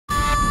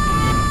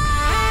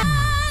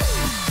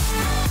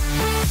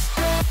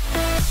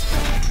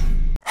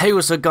Hey,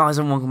 what's up guys,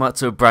 and welcome back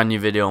to a brand new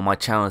video on my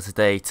channel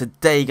today.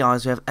 Today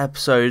guys, we have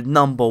episode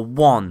number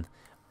 1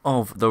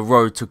 of the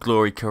Road to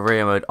Glory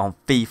career mode on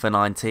FIFA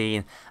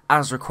 19.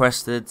 As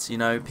requested, you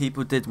know,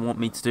 people did want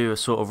me to do a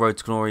sort of Road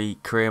to Glory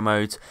career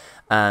mode.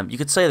 You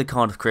could say the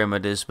kind of career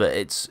mode is, but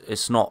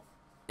it's not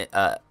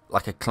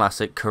like a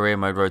classic career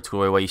mode Road to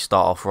Glory where you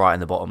start off right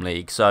in the bottom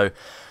league. So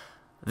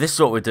this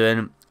is what we're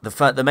doing.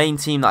 The main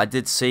team that I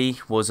did see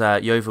was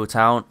Yeovil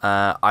Town.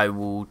 I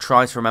will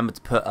try to remember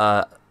to put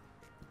a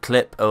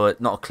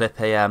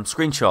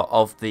screenshot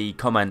of the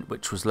comment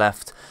which was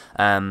left,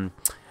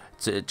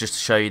 just to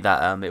show you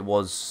that it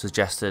was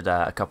suggested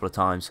a couple of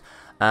times.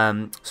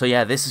 So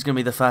yeah, this is going to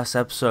be the first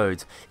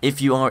episode.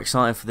 If you are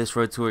excited for this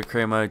Road to Glory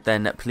career mode,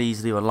 then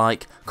please leave a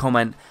like,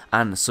 comment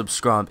and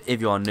subscribe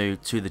if you are new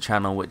to the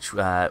channel, which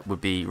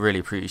would be really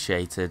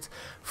appreciated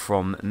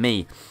from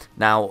me.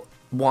 Now,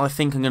 what I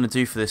think I'm going to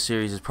do for this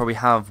series is probably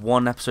have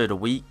one episode a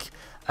week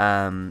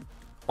on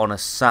a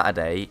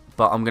Saturday,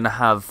 but I'm going to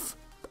have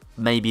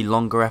maybe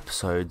longer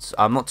episodes.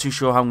 I'm not too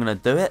sure how I'm going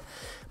to do it,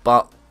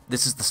 but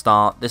this is the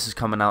start. This is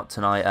coming out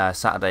tonight,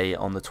 Saturday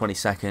on the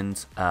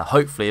 22nd.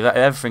 Hopefully, if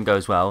everything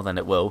goes well, then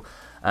it will.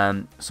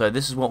 So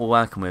this is what we're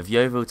working with,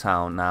 Yeovil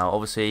Town. Now,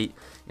 obviously,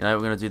 you know,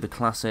 we're going to do the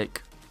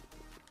classic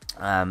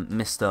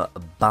Mr.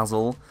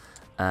 Basil,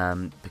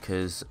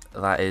 because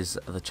that is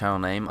the channel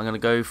name. I'm going to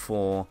go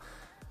for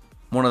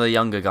one of the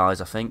younger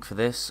guys, I think, for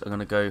this. I'm going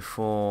to go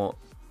for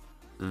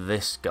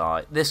this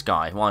guy. This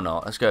guy, why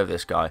not? Let's go with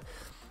this guy.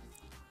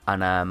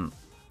 And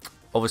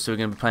obviously we're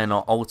going to be playing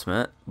our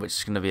ultimate, which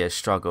is going to be a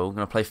struggle. We're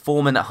going to play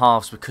 4-minute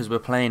halves because we're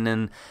playing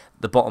in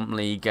the bottom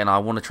league, and I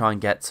want to try and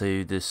get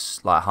to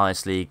this like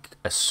highest league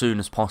as soon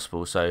as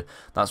possible. So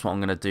that's what I'm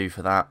going to do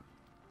for that.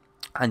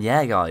 And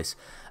yeah, guys,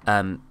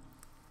 I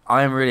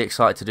am really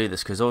excited to do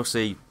this because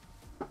obviously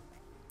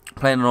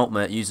playing an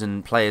ultimate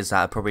using players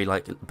that are probably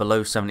like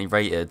below 70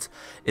 rated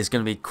is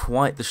going to be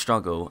quite the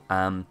struggle.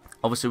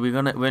 Obviously we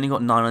only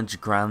got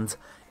 900 grand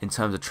in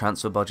terms of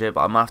transfer budget,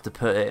 but I'm gonna have to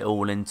put it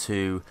all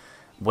into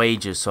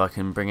wages so I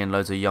can bring in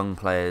loads of young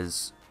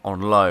players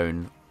on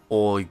loan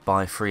or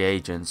buy free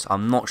agents.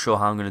 I'm not sure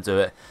how I'm gonna do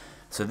it.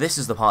 So this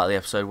is the part of the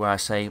episode where I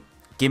say,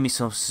 give me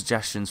some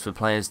suggestions for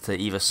players to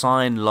either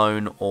sign,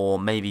 loan, or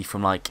maybe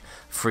from like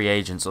free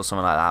agents or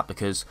something like that,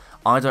 because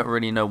I don't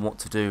really know what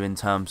to do in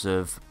terms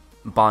of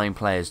buying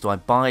players. Do I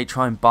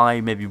try and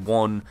buy maybe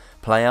one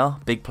player,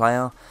 big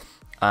player,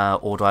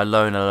 or do I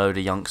loan a load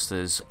of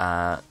youngsters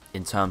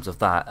in terms of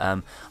that?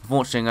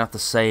 Unfortunately, I'm going to have to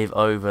save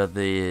over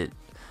the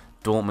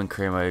Dortmund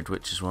career mode,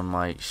 which is one of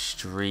my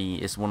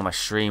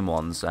stream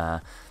ones,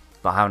 but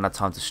I haven't had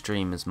time to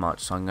stream as much,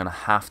 so I'm going to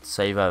have to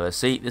save over.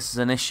 See, this is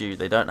an issue.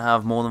 They don't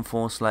have more than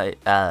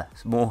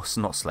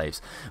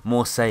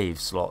more save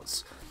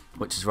slots,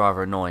 which is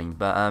rather annoying.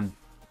 But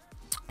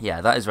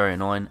yeah, that is very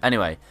annoying.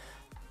 Anyway,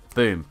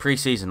 boom,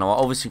 pre-season. I'm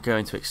obviously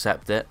going to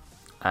accept it.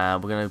 We're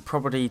going to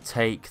probably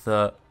take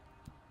this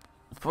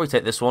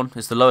one.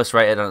 It's the lowest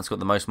rated and it's got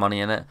the most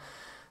money in it.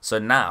 So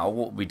now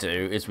what we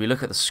do is we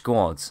look at the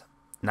squads.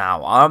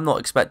 Now, I'm not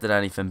expecting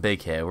anything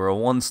big here. We're a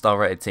 1-star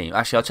rated team.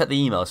 Actually, I'll check the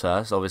emails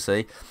first,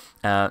 obviously.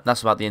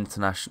 That's about the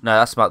international. No,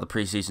 that's about the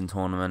pre-season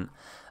tournament.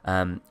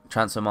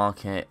 Transfer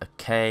market.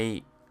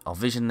 Okay. Our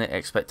vision,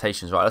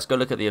 expectations. Right, let's go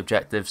look at the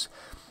objectives.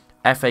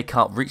 FA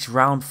Cup, reach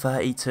round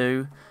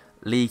 32.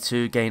 League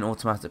 2, gain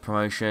automatic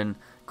promotion.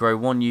 Grow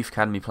 1 youth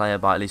academy player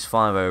by at least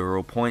 5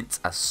 overall points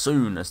as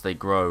soon as they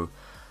grow.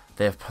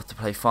 They have to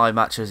play 5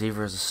 matches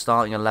either as a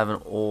starting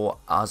 11 or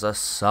as a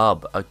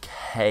sub.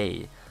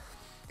 Okay.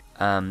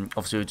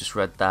 Obviously we just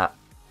read that.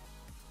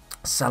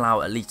 Sell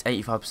out at least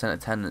 85%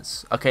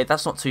 attendance. Okay,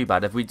 that's not too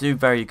bad. If we have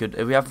very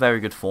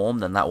good form,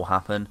 then that will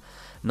happen.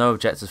 No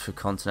objectives for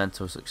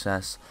continental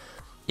success.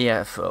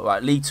 Yeah,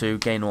 right, League 2,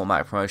 gain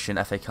automatic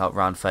promotion, FA Cup,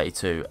 round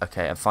 32.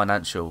 Okay, and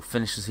financial.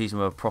 Finish the season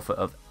with a profit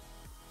of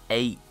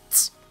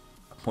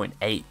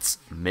 8.8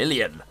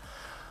 million.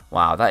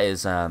 Wow, that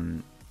is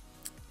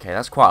okay,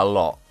 that's quite a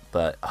lot,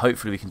 but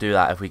hopefully we can do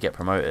that if we get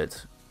promoted,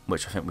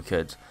 which I think we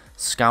could.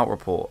 Scout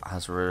report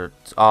has oh,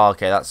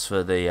 okay, that's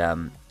for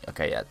the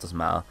okay, yeah, it doesn't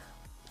matter.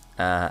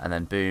 And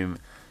then boom,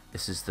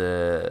 this is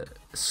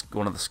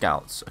one of the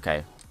scouts.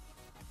 Okay.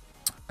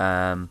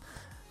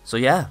 So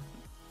yeah,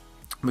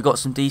 we got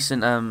some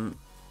decent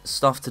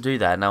stuff to do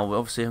there. Now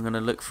obviously I'm going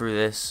to look through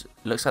this.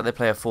 It looks like they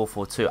play a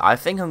 4-4-2. I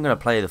think I'm going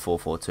to play the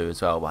 4-4-2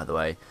 as well, by the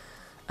way.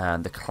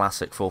 The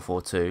classic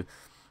 4-4-2.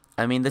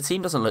 I mean, the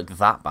team doesn't look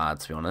that bad,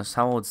 to be honest.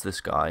 How old's this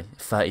guy?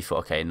 34.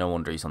 Okay, no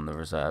wonder he's on the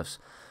reserves.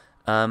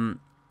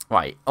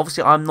 Right,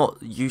 obviously I'm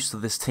not used to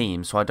this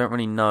team, so I don't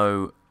really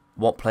know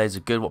what players are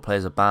good, what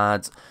players are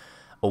bad,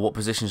 or what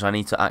positions I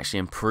need to actually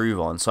improve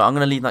on. So I'm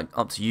going to leave that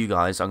up to you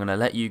guys. I'm going to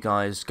let you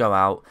guys go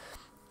out,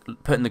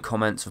 put in the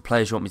comments of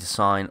players you want me to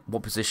sign,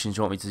 what positions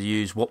you want me to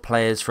use, what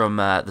players from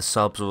the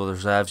subs or the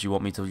reserves you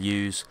want me to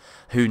use,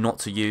 who not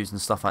to use,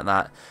 and stuff like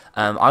that.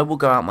 I will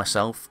go out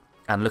myself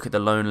and look at the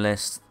loan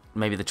list,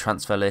 maybe the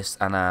transfer list,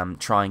 and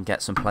try and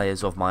get some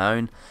players of my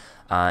own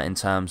in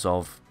terms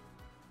of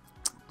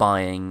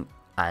buying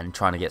and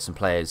trying to get some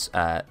players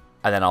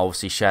and then I'll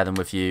obviously share them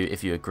with you.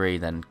 If you agree,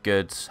 then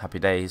good, happy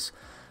days.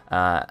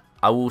 I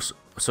will.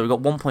 So we've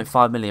got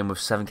 1.5 million with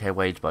 7k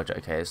wage budget.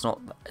 Okay,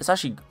 it's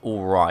actually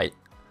all right.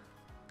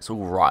 It's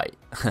all right.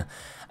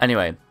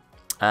 Anyway,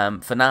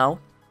 for now,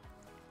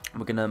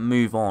 we're gonna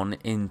move on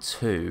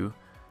into.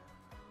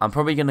 I'm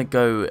probably gonna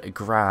go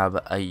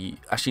grab a.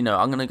 Actually, no,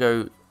 I'm gonna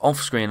go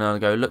off screen and I'll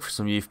go look for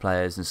some youth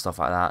players and stuff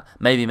like that.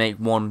 Maybe make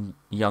one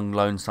young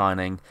loan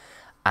signing,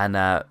 and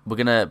we're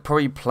gonna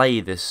probably play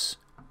this.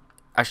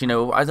 Actually,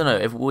 no, I don't know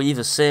if we'll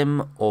either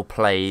sim or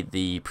play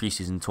the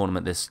preseason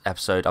tournament this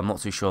episode. I'm not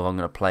too sure if I'm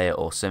going to play it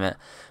or sim it.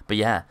 But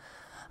yeah,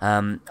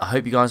 I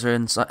hope you guys are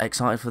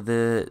excited for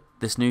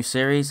this new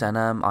series, and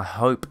I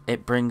hope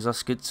it brings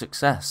us good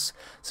success.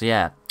 So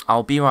yeah,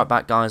 I'll be right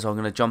back, guys. I'm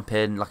going to jump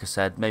in, like I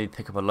said, maybe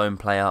pick up a lone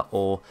player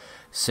or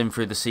sim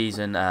through the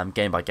season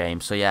game by game.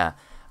 So yeah,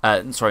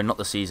 sorry, not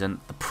the season,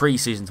 the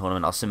preseason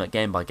tournament. I'll sim it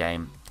game by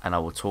game, and I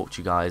will talk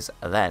to you guys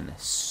then.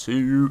 See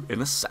you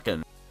in a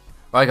second.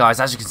 Right guys,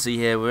 as you can see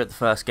here, we're at the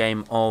first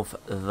game of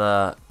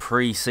the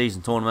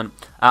pre-season tournament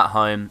at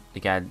home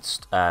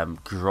against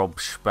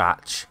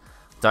Grobspach.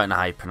 Don't know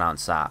how you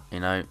pronounce that, you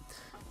know.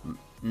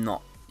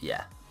 Not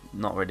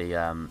really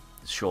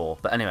sure.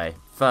 But anyway,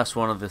 first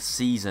one of the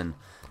season,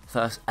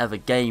 first ever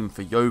game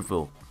for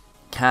Yeovil.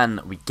 Can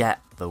we get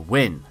the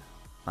win?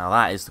 Now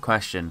that is the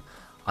question.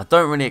 I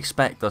don't really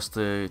expect us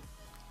to.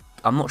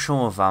 I'm not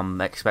sure if I'm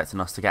expecting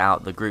us to get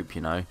out the group,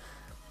 you know.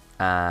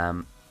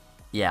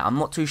 Yeah, I'm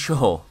not too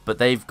sure, but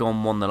they've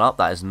gone 1-0 up.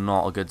 That is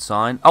not a good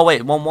sign. Oh,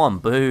 wait,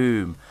 1-1.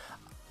 Boom.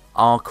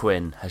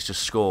 Arquin has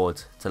just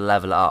scored to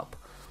level it up.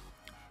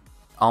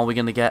 Are we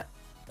going to get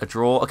a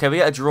draw? Okay, we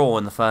get a draw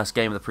in the first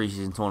game of the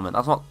preseason tournament.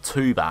 That's not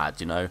too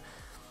bad, you know.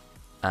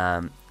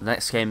 The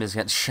next game is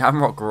against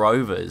Shamrock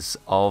Rovers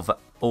of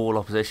all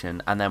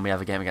opposition. And then we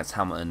have a game against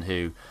Hamilton,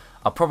 who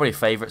are probably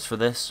favourites for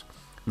this.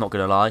 Not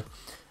going to lie.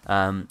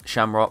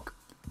 Shamrock,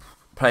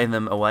 playing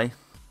them away.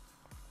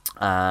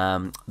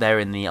 They're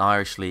in the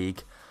Irish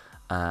League,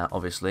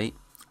 obviously.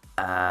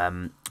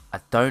 I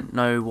don't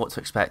know what to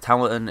expect.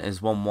 Hamilton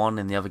is 1-1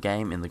 in the other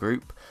game in the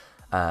group.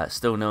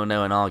 Still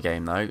 0-0 in our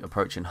game, though.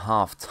 Approaching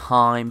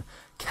half-time.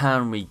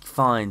 Can we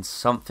find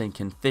something?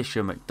 Can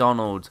Fisher,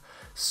 McDonald,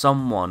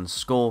 someone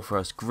score for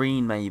us?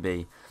 Green,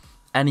 maybe.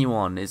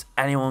 Anyone? Is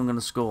anyone going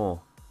to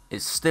score?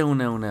 It's still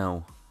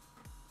 0-0.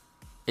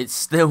 It's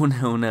still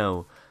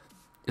 0-0.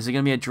 Is it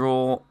going to be a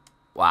draw?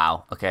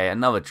 Wow. Okay,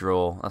 another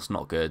draw. That's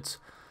not good.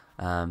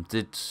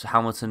 Did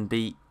Hamilton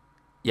beat?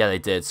 Yeah, they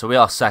did. So we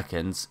are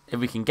seconds. If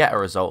we can get a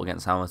result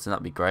against Hamilton,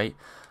 that'd be great.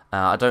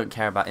 I don't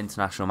care about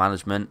international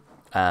management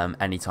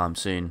anytime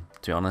soon,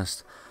 to be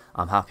honest.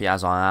 I'm happy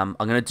as I am.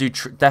 I'm going to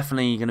do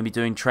definitely going to be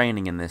doing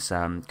training in this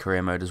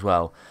career mode as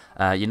well.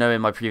 You know, in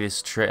my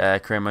previous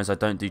career modes, I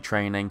don't do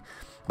training,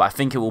 but I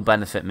think it will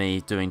benefit me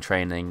doing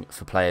training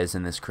for players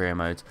in this career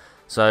mode.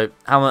 So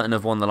Hamilton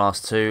have won the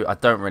last two. I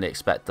don't really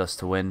expect us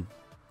to win.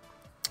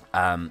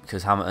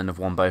 Because Hamilton have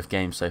won both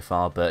games so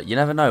far, but you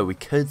never know, we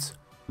could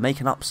make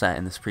an upset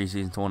in this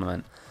preseason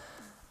tournament,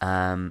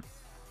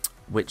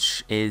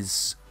 which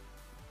is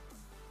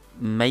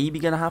maybe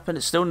going to happen.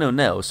 It's still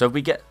 0-0, so if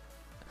we get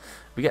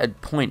a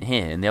point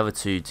here and the other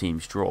two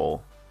teams draw,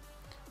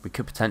 we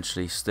could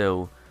potentially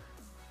still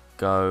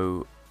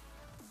go.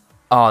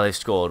 Oh, they've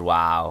scored!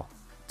 Wow,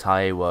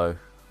 Taiwo.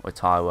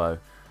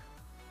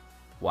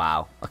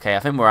 Wow. Okay, I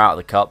think we're out of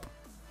the cup,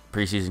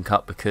 preseason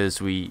cup, because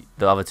the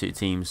other two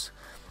teams.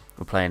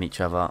 We're playing each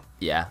other.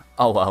 Yeah.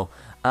 Oh well.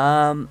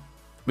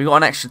 We got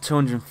an extra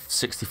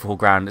 264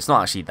 grand. It's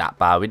not actually that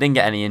bad. We didn't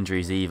get any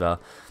injuries either,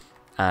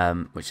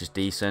 which is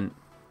decent.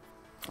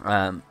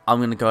 I'm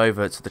going to go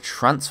over to the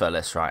transfer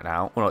list right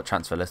now. Well, not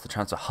transfer list, the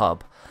transfer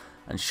hub,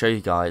 and show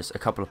you guys a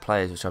couple of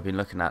players which I've been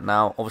looking at.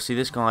 Now, obviously,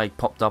 this guy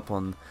popped up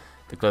on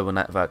the global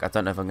network. I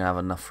don't know if I'm going to have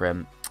enough for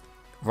him.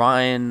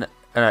 Ryan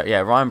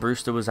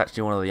Brewster was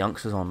actually one of the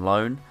youngsters on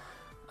loan.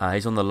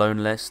 He's on the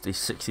loan list. He's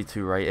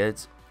 62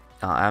 rated.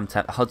 I am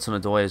Hudson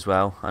Odoi as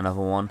well,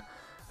 another one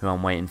who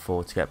I'm waiting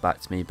for to get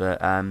back to me. But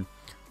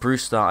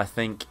Brewster, I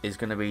think, is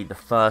going to be the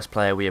first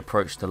player we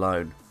approach to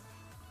loan.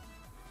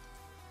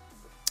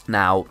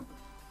 Now,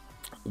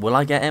 will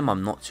I get him?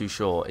 I'm not too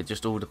sure. It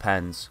just all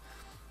depends.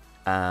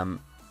 Do I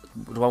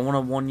want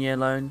a 1-year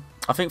loan?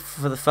 I think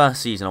for the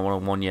first season, I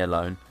want a 1-year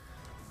loan.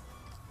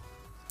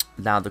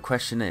 Now, the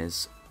question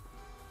is,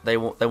 they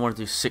want to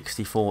do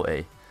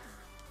 60-40.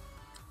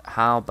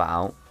 How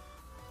about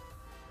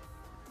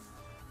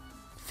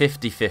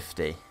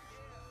 50-50.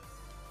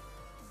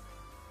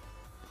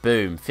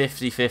 Boom,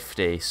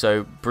 50-50.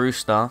 So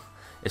Brewster,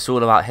 it's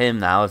all about him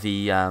now if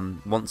he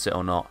wants it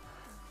or not.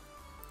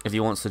 If he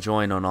wants to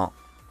join or not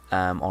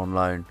on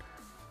loan.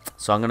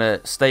 So I'm going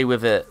to stay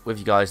with it with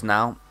you guys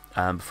now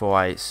before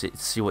I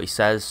see what he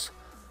says.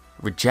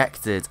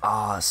 Rejected.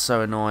 Ah, it's so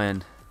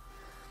annoying.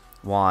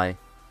 Why?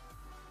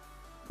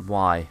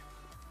 Why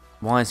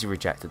has he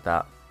rejected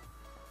that?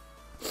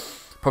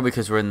 Probably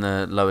because we're in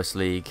the lowest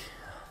league.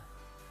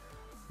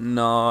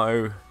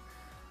 No.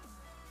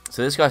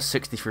 So this guy's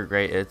 63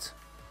 rated.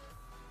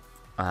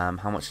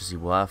 How much is he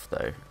worth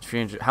though?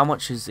 300. How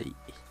much is he?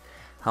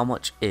 How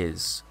much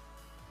is...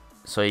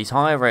 So he's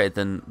higher rated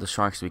than the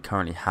strikers we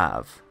currently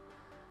have.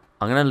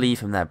 I'm going to leave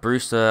him there.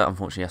 Brewster,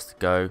 unfortunately, has to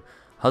go.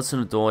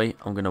 Hudson-Odoi,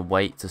 I'm going to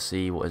wait to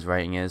see what his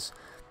rating is.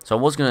 So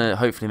I was going to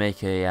hopefully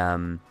make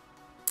a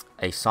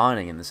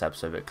signing in this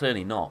episode, but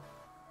clearly not.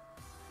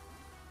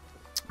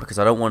 Because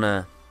I don't want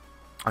to...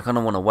 I kind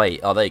of want to wait.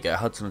 Oh, there you go.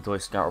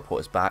 Hudson-Odoi scout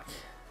report is back.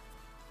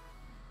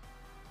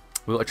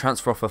 We've got a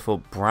transfer offer for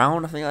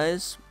Brown, I think that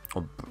is.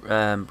 Or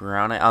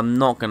Brown. I'm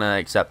not going to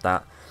accept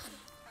that.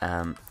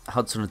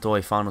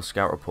 Hudson-Odoi final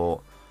scout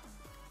report.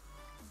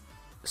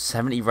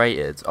 70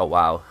 rated. Oh,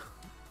 wow.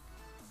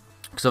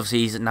 Because obviously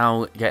he's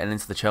now getting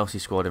into the Chelsea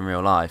squad in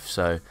real life.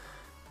 So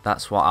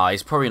that's why.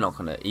 He's probably not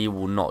going to... He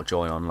will not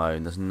join on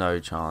loan. There's no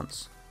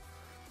chance.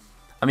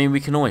 I mean, we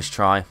can always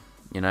try.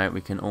 You know,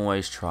 we can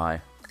always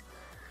try.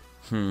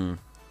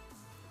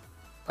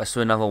 Let's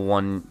do another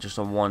one. Just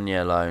a 1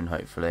 year loan,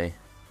 hopefully.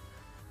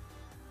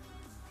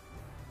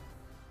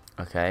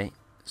 Okay.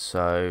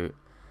 So...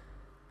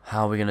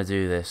 How are we going to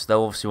do this?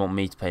 They'll obviously want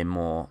me to pay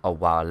more. Oh,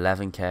 wow.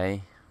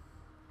 11k.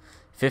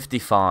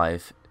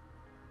 55.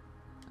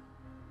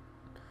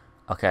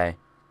 Okay.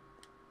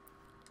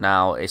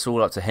 Now, it's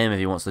all up to him if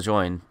he wants to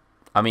join.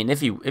 I mean,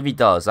 if he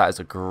does, that is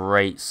a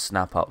great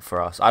snap up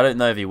for us. I don't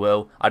know if he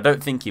will. I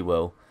don't think he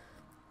will.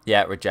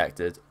 Yeah,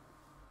 rejected.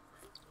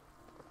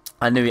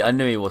 I knew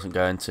he wasn't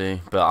going to,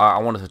 but I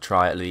wanted to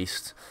try at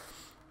least.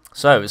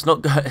 So, it's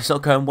not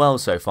going well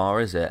so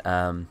far, is it?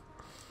 In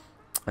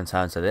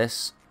terms of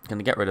this. Going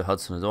to get rid of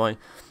Hudson-Odoi.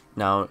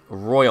 Now,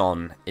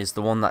 Royon is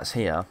the one that's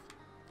here.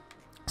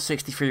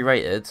 63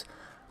 rated.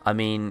 I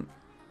mean,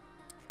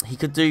 he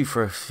could do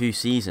for a few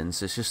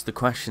seasons. It's just the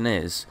question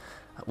is,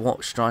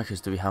 what strikers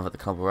do we have at the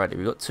club already?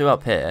 We've got two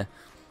up here.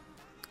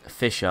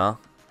 Fisher,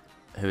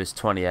 who is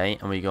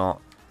 28, and we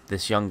got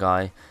this young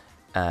guy,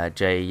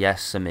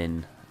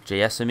 Jayesami. I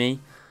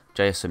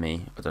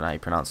don't know how you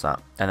pronounce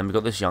that. And then we've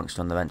got this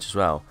youngster on the bench as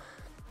well.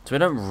 So we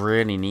don't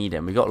really need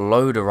him. We've got a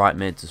load of right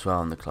mids as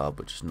well in the club,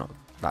 which is not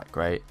that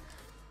great.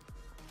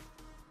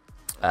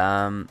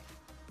 But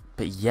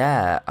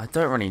yeah, I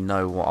don't really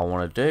know what I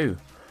want to do.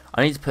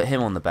 I need to put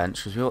him on the bench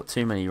because we've got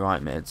too many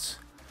right mids.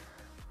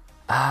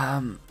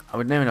 I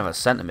would never have a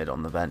centre mid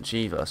on the bench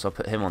either, so I'll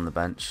put him on the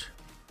bench.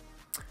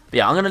 But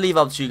yeah, I'm going to leave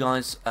up to you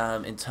guys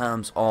in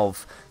terms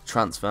of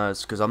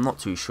transfers because I'm not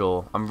too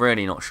sure. I'm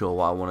really not sure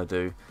what I want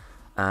to do.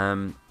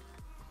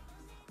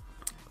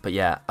 But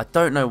yeah, I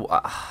don't know.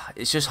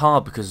 It's just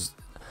hard because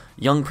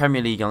young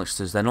Premier League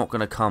youngsters, they're not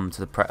going to come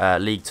to the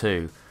League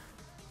 2.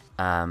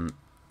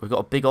 We've got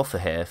a big offer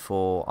here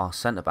for our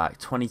centre-back,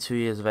 22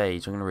 years of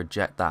age. I'm going to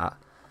reject that.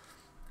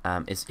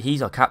 He's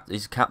he's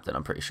captain,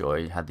 I'm pretty sure.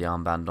 He had the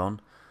armband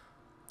on.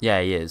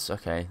 Yeah, he is.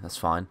 Okay, that's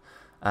fine.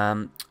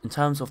 In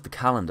terms of the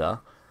calendar,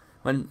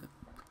 when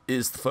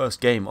is the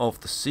first game of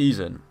the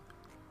season?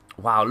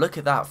 Wow, look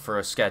at that for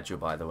a schedule,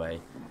 by the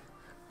way.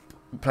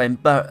 We're playing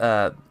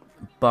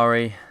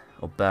Bury,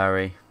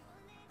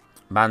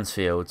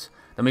 Mansfield.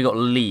 Then we got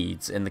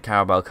Leeds in the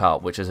Carabao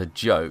Cup, which is a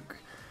joke.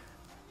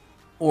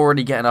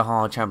 Already getting a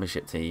hard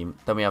championship team.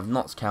 Then we have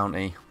Notts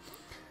County,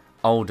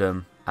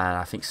 Oldham, and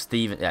I think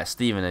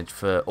Stevenage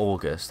for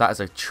August. That is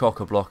a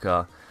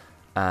chock-a-blocker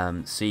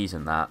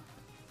season, that.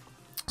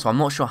 So I'm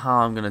not sure how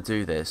I'm going to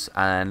do this.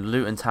 And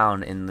Luton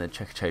Town in the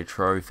Checkatrade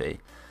Trophy.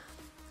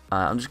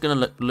 I'm just going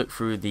to look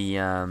through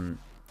the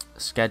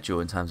schedule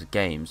in terms of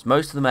games.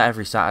 Most of them are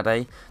every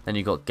Saturday. Then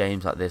you've got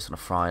games like this on a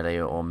Friday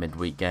or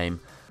midweek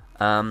game.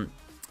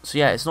 So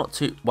yeah, it's not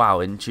too... Wow,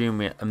 in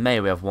May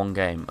we have one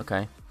game.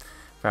 Okay,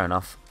 fair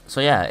enough.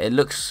 So yeah, it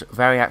looks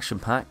very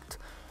action-packed.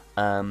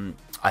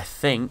 I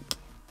think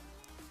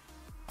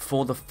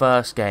for the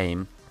first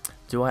game...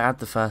 Do I add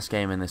the first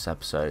game in this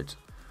episode?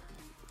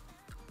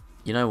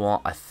 You know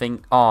what? I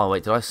think... Oh,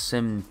 wait, did I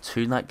sim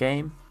to that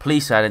game?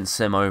 Please say I didn't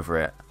sim over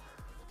it.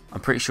 I'm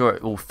pretty sure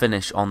it will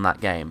finish on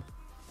that game.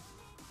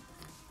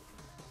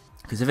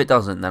 Because if it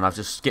doesn't, then I've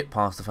just skipped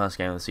past the first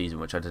game of the season,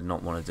 which I did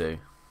not want to do.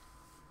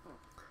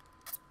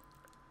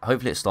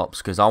 Hopefully it stops,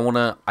 because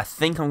I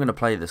think I'm going to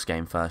play this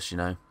game first, you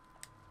know.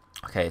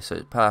 Okay, so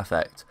it's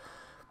perfect.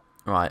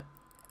 Right.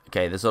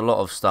 Okay, there's a lot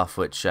of stuff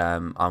which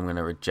I'm going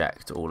to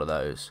reject, all of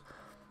those.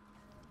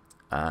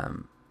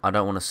 I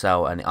don't want to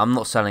sell any. I'm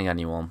not selling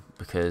anyone,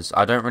 because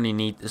I don't really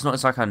need... It's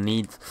like I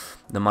need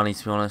the money,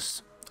 to be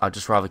honest. I'd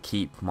just rather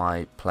keep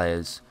my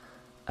players.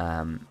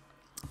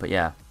 But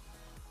yeah.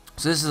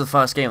 So this is the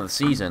first game of the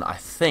season. I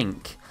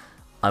think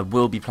I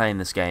will be playing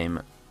this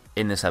game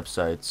in this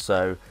episode.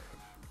 So...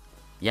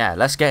 yeah,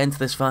 let's get into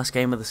this first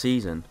game of the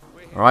season.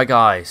 Alright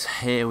guys,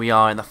 here we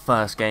are in the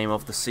first game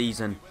of the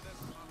season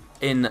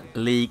in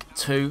League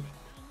 2.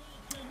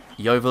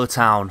 Yeovil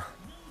Town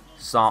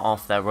start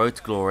off their road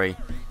to glory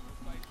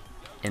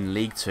in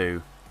League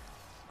 2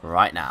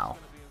 right now.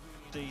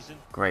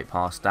 Great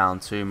pass down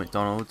to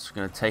McDonald's.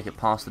 Going to take it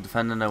past the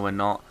defender. No, we're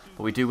not.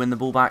 But we do win the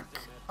ball back.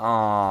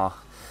 Ah,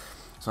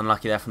 it's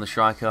unlucky there from the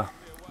striker.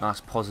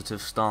 Nice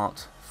positive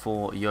start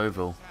for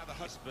Yeovil.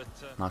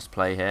 Nice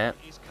play here.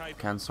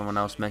 Can someone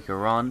else make a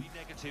run?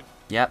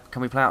 Yep.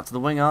 Can we play out to the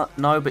winger?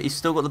 No, but he's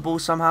still got the ball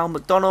somehow.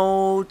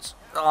 McDonald.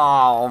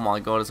 Oh my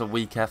god, it's a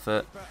weak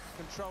effort.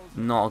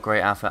 Not a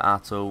great effort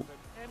at all.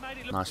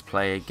 Nice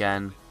play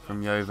again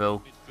from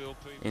Yeovil.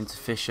 Into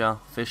Fisher.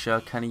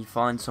 Fisher, can he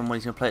find someone?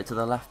 He's going to play it to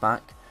the left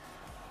back.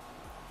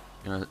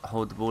 Going to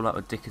hold the ball up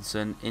with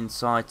Dickinson.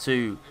 Inside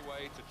to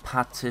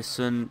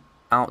Patterson.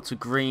 Out to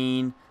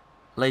Green.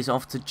 Lays it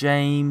off to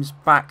James.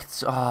 Back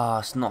to... Ah,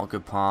 it's not a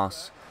good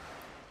pass.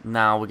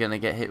 Now we're going to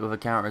get hit with a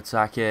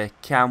counter-attack here.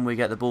 Can we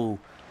get the ball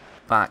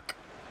back?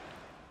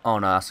 Oh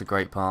no, that's a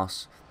great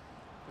pass.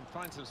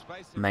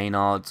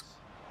 Maynard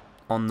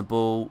on the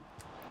ball.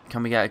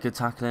 Can we get a good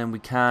tackle in? We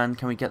can.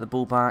 Can we get the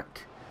ball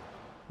back?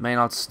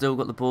 Maynard's still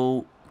got the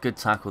ball. Good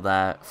tackle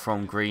there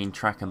from Green.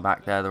 Tracking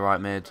back there, the right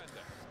mid.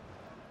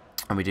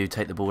 And we do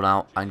take the ball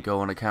out and go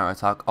on a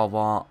counter-attack of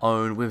our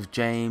own with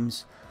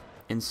James.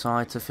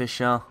 Inside to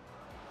Fisher.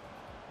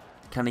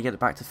 Can he get it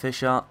back to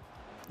Fisher?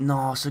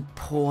 No, it's a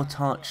poor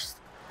touch.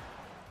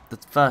 The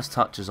first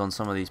touches on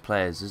some of these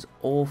players is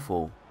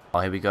awful. Oh,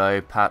 here we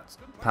go.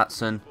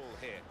 Patson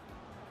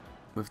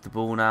with the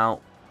ball now.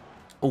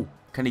 Oh,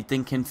 can he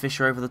dink in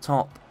Fisher over the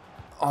top?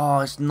 Oh,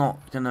 it's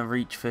not going to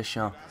reach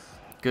Fisher.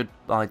 Good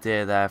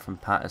idea there from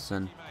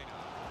Patterson.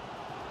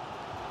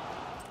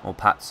 Or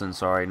Patson,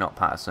 sorry, not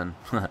Patterson.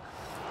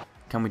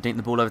 Can we dink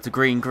the ball over to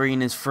Green?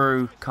 Green is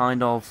through,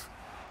 kind of.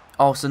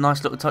 Oh, it's a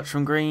nice little touch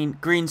from Green.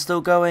 Green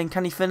still going.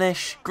 Can he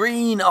finish?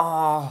 Green!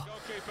 Oh!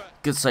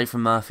 Good save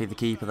from Murphy, the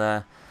keeper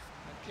there.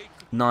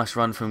 Nice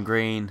run from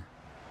Green.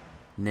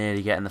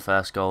 Nearly getting the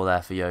first goal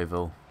there for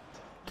Yeovil.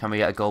 Can we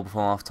get a goal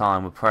before half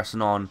time? We're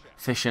pressing on.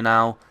 Fisher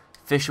now.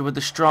 Fisher with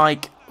the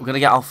strike. We're going to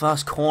get our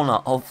first corner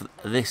of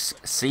this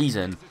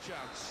season.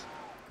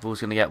 The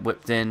ball's going to get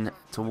whipped in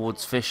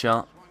towards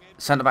Fisher.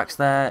 Centre back's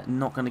there.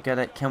 Not going to get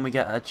it. Can we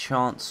get a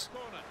chance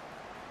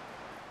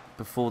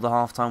before the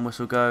half-time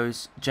whistle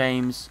goes?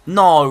 James.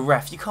 No,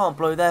 ref, you can't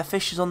blow there.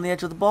 Fisher's on the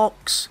edge of the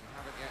box.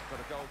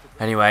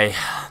 Anyway,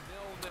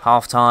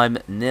 half-time,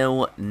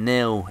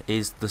 0-0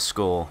 is the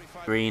score.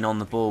 Green on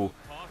the ball.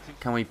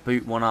 Can we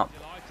boot one up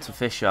to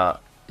Fisher?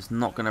 It's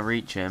not going to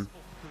reach him.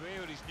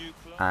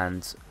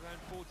 And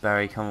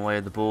Berry come away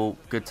with the ball.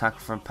 Good tackle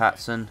from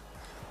Patson.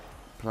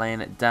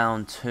 Playing it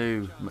down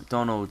to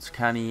McDonald.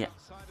 Can he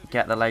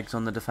get the legs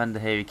on the defender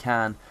here? He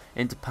can.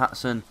 Into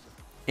Patson.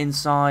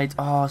 Inside.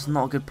 Oh, it's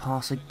not a good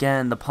pass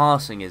again. The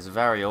passing is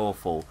very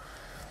awful.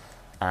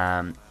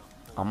 I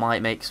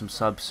might make some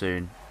subs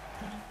soon,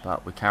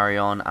 but we carry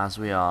on as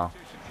we are.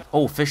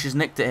 Oh, Fisher's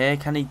nicked it here.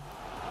 Can he?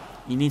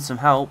 He needs some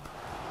help.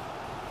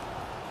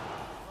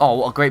 Oh,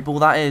 what a great ball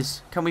that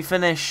is. Can we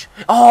finish?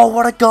 Oh,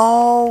 what a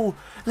goal!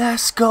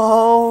 Let's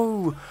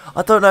go!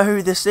 I don't know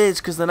who this is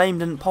because the name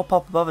didn't pop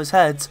up above his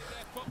head,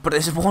 but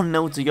it's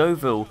 1-0 to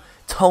Yeovil.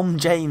 Tom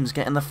James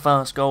getting the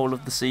first goal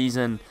of the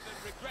season.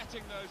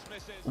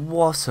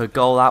 What a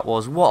goal that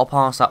was. What a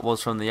pass that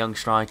was from the young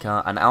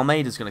striker. And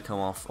Almeida's going to come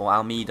off. Or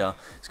Almeida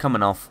is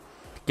coming off.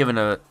 Giving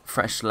a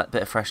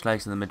bit of fresh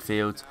legs in the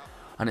midfield.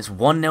 And it's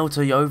 1-0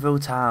 to Yeovil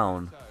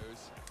Town.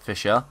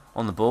 Fisher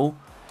on the ball.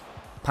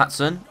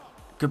 Patson.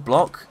 Good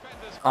block.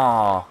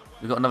 Ah, oh,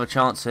 we've got another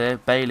chance here.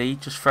 Bailey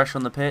just fresh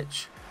on the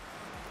pitch.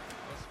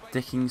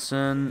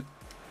 Dickinson.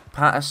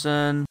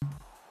 Patterson.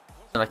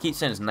 And I keep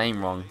saying his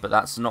name wrong, but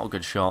that's not a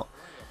good shot.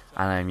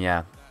 And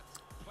yeah.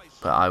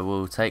 But I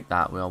will take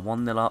that. We are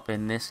 1-0 up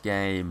in this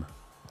game.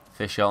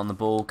 Fisher on the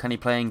ball. Can he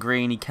play in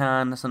Green? He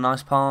can. That's a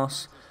nice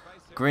pass.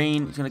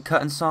 Green is going to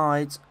cut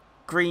inside.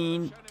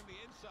 Green.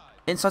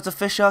 Inside to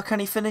Fisher.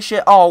 Can he finish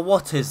it? Oh,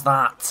 what is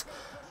that?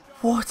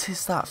 What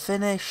is that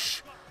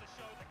finish?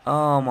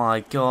 Oh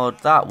my god.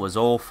 That was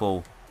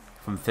awful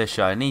from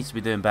Fisher. He needs to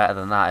be doing better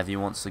than that if he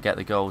wants to get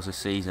the goals this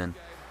season.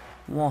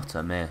 What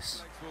a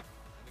miss.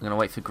 I'm going to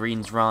wait for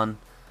Green's run.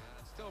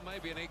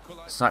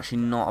 It's actually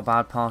not a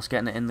bad pass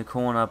getting it in the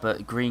corner,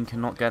 but Green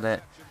cannot get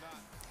it.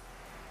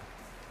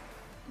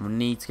 We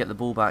need to get the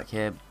ball back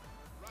here.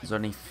 There's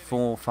only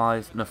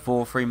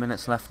 3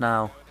 minutes left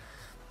now.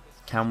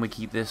 Can we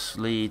keep this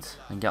lead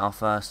and get our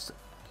first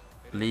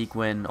league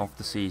win of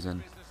the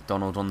season?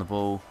 Donald on the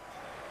ball.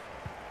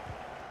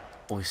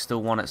 Oh, he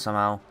still won it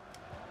somehow.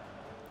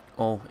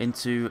 Oh,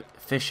 into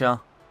Fisher.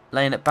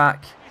 Laying it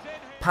back.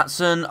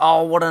 Patson,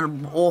 oh, what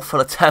an awful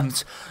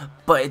attempt,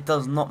 but it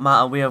does not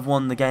matter. We have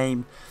won the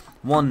game.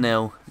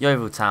 1-0.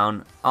 Yeovil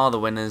Town are the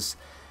winners.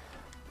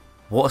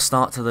 What a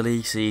start to the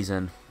league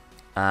season.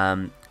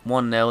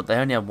 1-0. They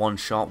only had one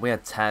shot. We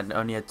had 10.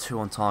 Only had 2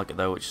 on target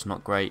though, which is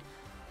not great.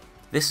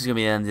 This is going to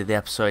be the end of the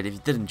episode. If you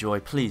did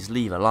enjoy, please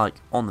leave a like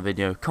on the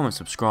video, comment,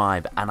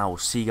 subscribe, and I will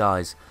see you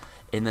guys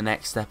in the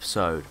next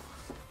episode.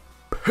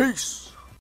 Peace!